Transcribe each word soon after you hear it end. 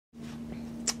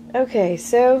Okay,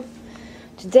 so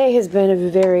today has been a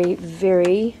very,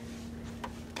 very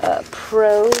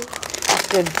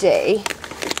proactive day.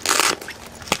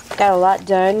 Got a lot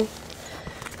done.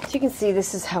 As you can see,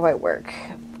 this is how I work.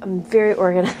 I'm very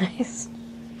organized.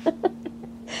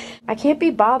 I can't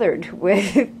be bothered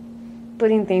with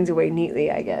putting things away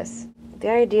neatly, I guess.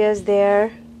 The idea is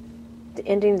there. The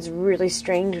ending is really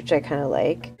strange, which I kind of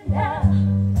like.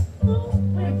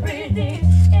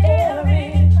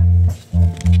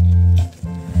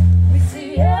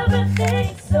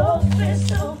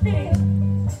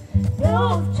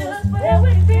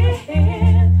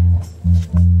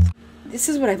 This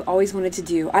is what I've always wanted to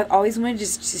do. I've always wanted to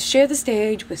just share the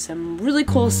stage with some really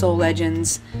cool soul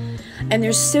legends. And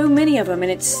there's so many of them,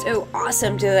 and it's so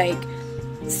awesome to like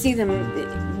see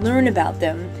them, learn about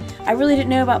them. I really didn't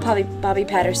know about Bobby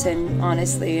Patterson,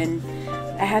 honestly, and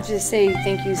I have to say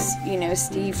thank you,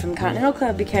 Steve from Continental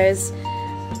Club, because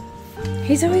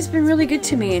he's always been really good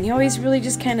to me, and he always really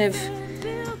just kind of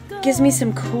gives me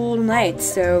some cool nights.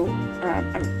 So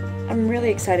I'm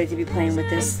really excited to be playing with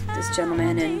this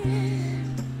gentleman, and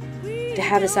to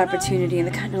have this opportunity. And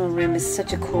the Continental Room is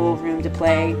such a cool room to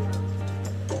play.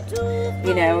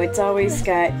 You know, it's always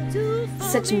got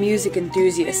such music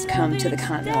enthusiasts come to the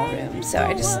Continental Room, so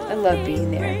I love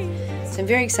being there. So I'm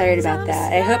very excited about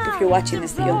that. I hope if you're watching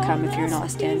this that you'll come if you're in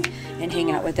Austin and hang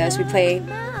out with us. We play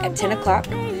at 10 o'clock.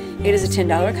 It is a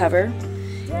 $10 cover,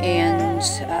 and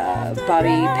Bobby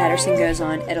Patterson goes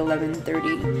on at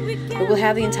 11:30. But we'll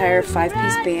have the entire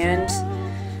 5-piece band.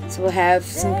 So we'll have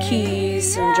some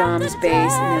keys, some drums,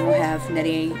 bass, and then we'll have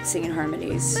Nnedi singing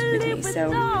harmonies with me.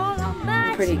 So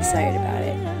I'm pretty excited about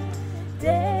it.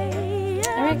 Alright,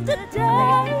 I'm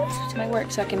gonna get to my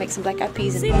work so I can make some black eyed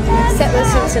peas and set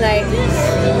listen tonight.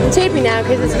 I'm taping now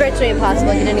because it's virtually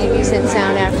impossible to get any decent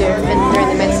sound after we're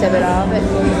in the midst of it all. But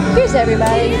here's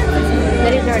everybody.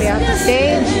 Nnedi's already off the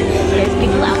stage. There's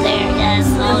people out there. Yes,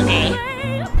 okay.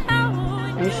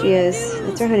 There she is.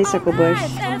 That's our honeysuckle bush.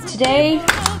 Today,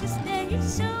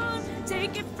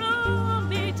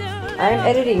 I'm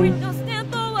editing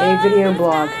a video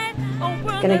blog.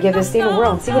 Gonna give this thing a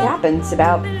whirl and see what happens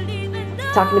about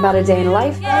talking about a day in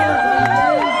life.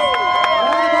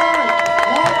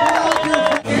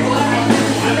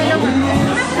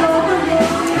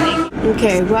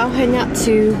 Okay, well, heading out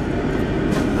to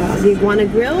the Iguana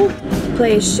Grill to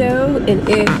play a show, and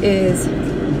it is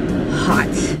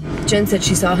hot. Jen said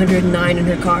she saw 109 in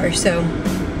her car, so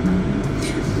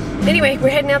anyway, we're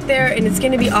heading out there, and it's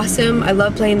going to be awesome. I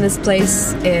love playing this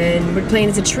place, and we're playing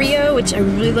as a trio, which I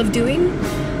really love doing,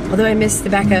 although I miss the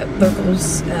backup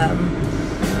vocals.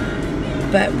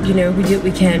 But, you know, we do what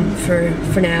we can for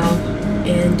now,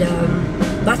 and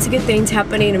lots of good things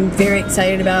happening. I'm very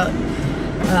excited about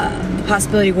the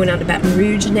possibility of going out to Baton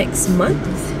Rouge next month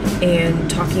and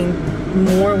talking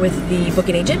more with the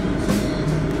booking agent.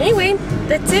 Anyway,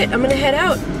 that's it. I'm going to head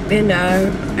out, and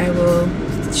I will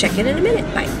check in a minute.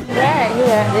 Bye. Alright,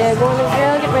 here they're going to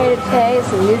Grill, get ready to play.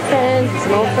 Some new friends,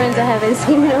 some old friends I haven't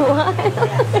seen in a while.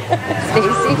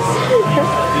 Stacy.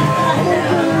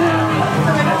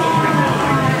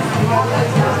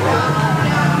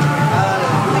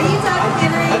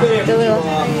 The little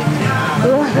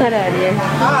head out here.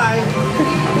 Hi.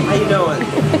 How you doing?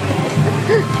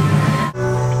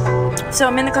 So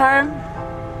I'm in the car,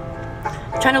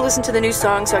 trying to listen to the new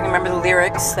song so I can remember the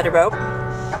lyrics that I wrote,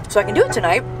 so I can do it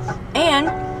tonight. And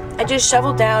I just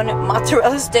shoveled down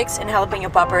mozzarella sticks and jalapeno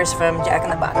poppers from Jack in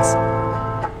the Box.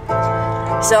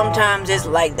 Sometimes it's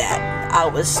like that. I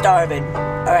was starving.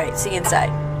 Alright, see you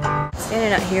inside.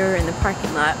 Standing out here in the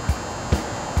parking lot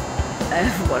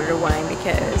of Water Wine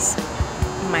because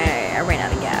I ran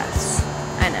out of gas.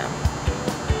 I know.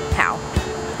 How?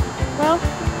 Well,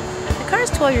 the car is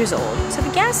 12 years old, so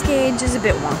the gas gauge is a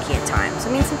bit wonky at times. I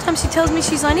mean, sometimes she tells me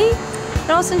she's on E,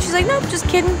 and all of a sudden she's like, nope, just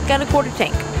kidding, got a quarter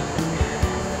tank.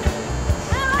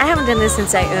 I haven't done this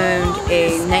since I owned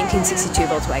a 1962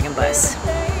 Volkswagen bus,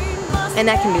 and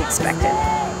that can be expected.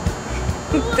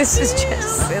 This is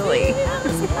just silly.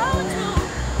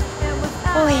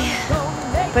 Oh yeah.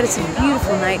 But it's a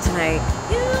beautiful night tonight.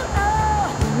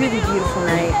 Really beautiful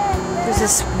night. There's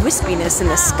this wispiness in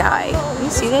the sky. Can you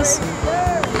see this?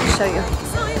 I'll show you.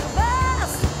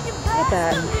 Look at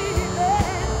that.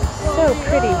 So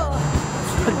pretty.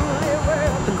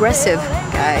 Aggressive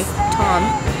guy, Tom,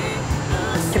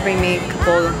 to bring me a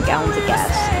couple of gallons of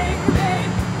gas.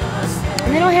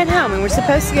 And then I'll head home. And we're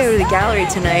supposed to go to the gallery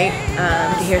tonight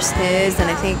to hear Sniz, and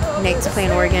I think Nate's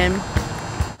playing organ.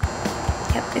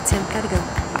 Yep, it's him. Gotta go.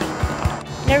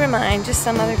 Never mind, just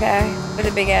some other guy with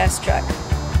a big ass truck.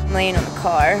 I'm laying on the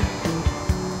car.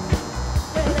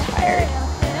 I'm tired.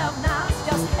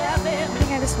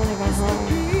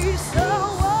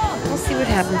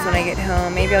 happens when I get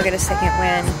home. Maybe I'll get a second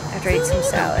win after I eat some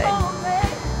salad.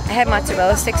 I had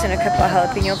mozzarella sticks and a couple of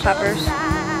jalapeno poppers.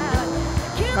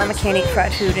 Mama can't eat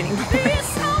fried food anymore.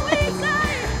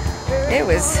 It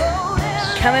was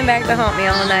coming back to haunt me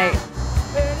all night.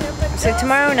 So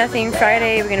tomorrow, nothing.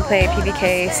 Friday, we're going to play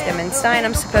PBK, Stem and Stein.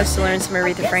 I'm supposed to learn some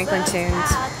Aretha Franklin tunes.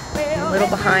 I'm a little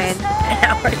behind, an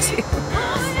hour or two.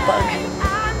 Bug.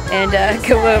 And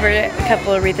go over a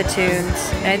couple of Aretha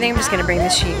tunes. And I think I'm just going to bring the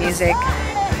sheet music.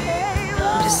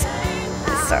 I'm just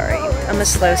sorry. I'm a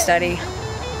slow study.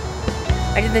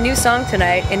 I did the new song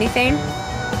tonight. Anything?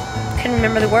 Couldn't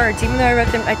remember the words. Even though I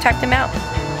wrote them, I typed them out.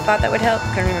 Thought that would help.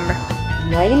 Couldn't remember.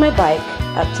 I'm riding my bike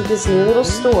up to this new little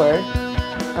store.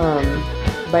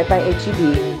 Right by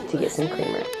H-E-B to get some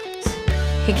creamer.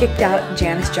 He kicked out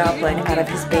Janis Joplin out of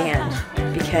his band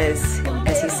because,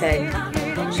 as he said,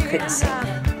 she couldn't sing.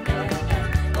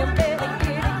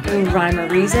 Rhyme or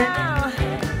reason?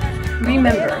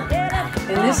 Remember,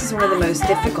 and this is one of the most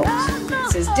difficult.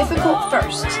 It says difficult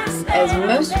first, as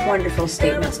most wonderful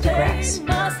statements to grasp.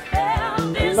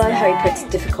 I love how he puts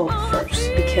difficult first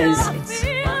because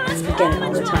I forget it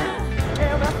all the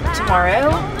time.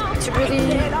 Tomorrow, to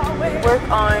really work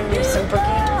on some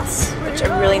bookings, which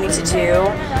I really need to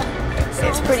do.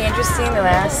 It's pretty interesting. The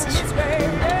last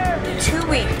 2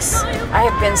 weeks, I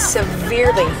have been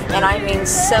severely, and I mean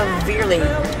severely,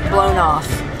 blown off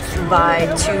by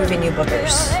 2 venue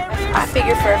bookers. I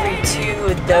figure for every 2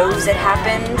 of those that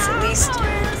happens, at least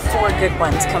 4 good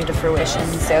ones come to fruition.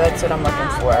 So that's what I'm looking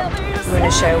for. I'm doing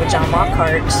a show with John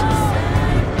Lockhart in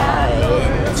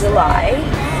July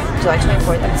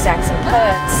 24th at Saxon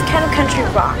Pub. It's kind of country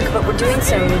rock, but we're doing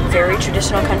some very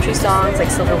traditional country songs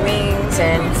like Silver Wings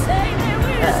and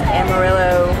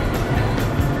Amarillo.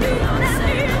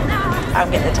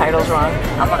 I'm getting the titles wrong.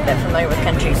 I'm not that familiar with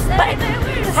country. But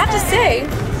I have to say,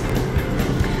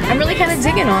 I'm really kind of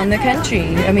digging on the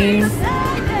country. I mean,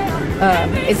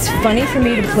 it's funny for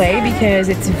me to play because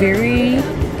it's very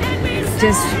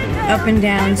just up and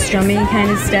down, strumming kind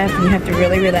of stuff. And you have to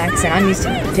really relax. And I'm used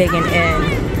to digging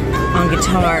in on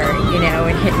guitar, you know,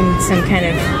 and hitting some kind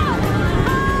of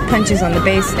punches on the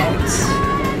bass notes.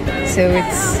 So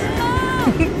it's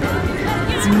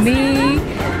it's me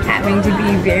having to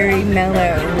be very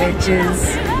mellow, which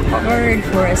is hard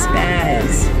for a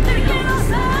spaz.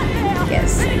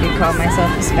 Yes, I do call myself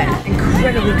a spaz.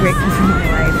 Incredibly grateful for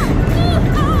my life.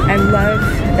 I love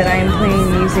that I am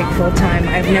playing music full time.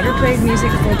 I've never played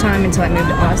music full time until I moved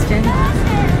to Austin,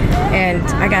 and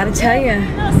I gotta tell you,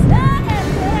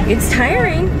 it's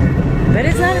tiring, but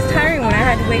it's not as tiring when I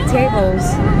had to wait tables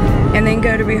and then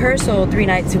go to rehearsal 3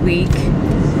 nights a week,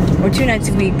 or 2 nights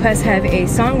a week, plus have a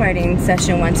songwriting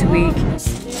session once a week.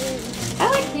 I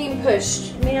like being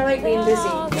pushed. I mean, I like being busy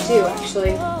too,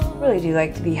 actually. I really do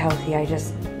like to be healthy. I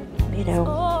just, you know,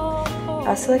 I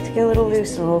also like to get a little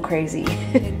loose and a little crazy.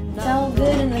 It's all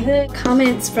good in the hood.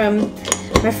 Comments from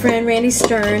my friend Randy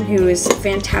Stern, who is a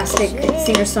fantastic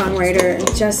singer-songwriter,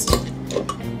 and just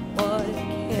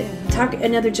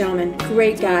another gentleman,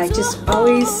 great guy, just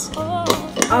always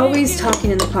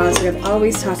talking in the positive,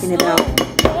 always talking about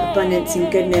abundance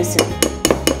and goodness, and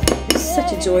it's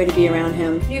such a joy to be around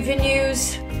him. New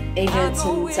venues, agents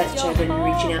and such I've been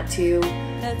reaching out to,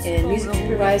 and music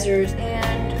supervisors,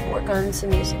 and work on some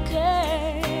music.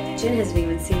 Jen hasn't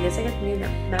even seen this. I got the new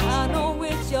mouse.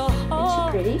 Isn't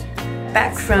she pretty?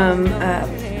 Back from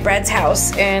Brad's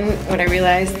house, and what I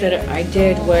realized that I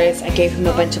did was I gave him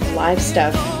a bunch of live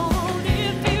stuff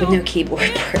with no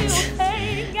keyboard parts.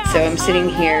 So I'm sitting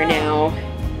here now,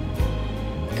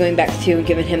 going back to and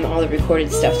giving him all the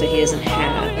recorded stuff that he doesn't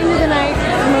have. Tonight,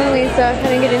 Mona Lisa. I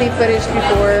didn't get any footage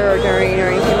before or during or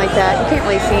anything like that. You can't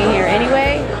really see in here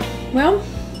anyway. Well,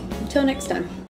 until next time.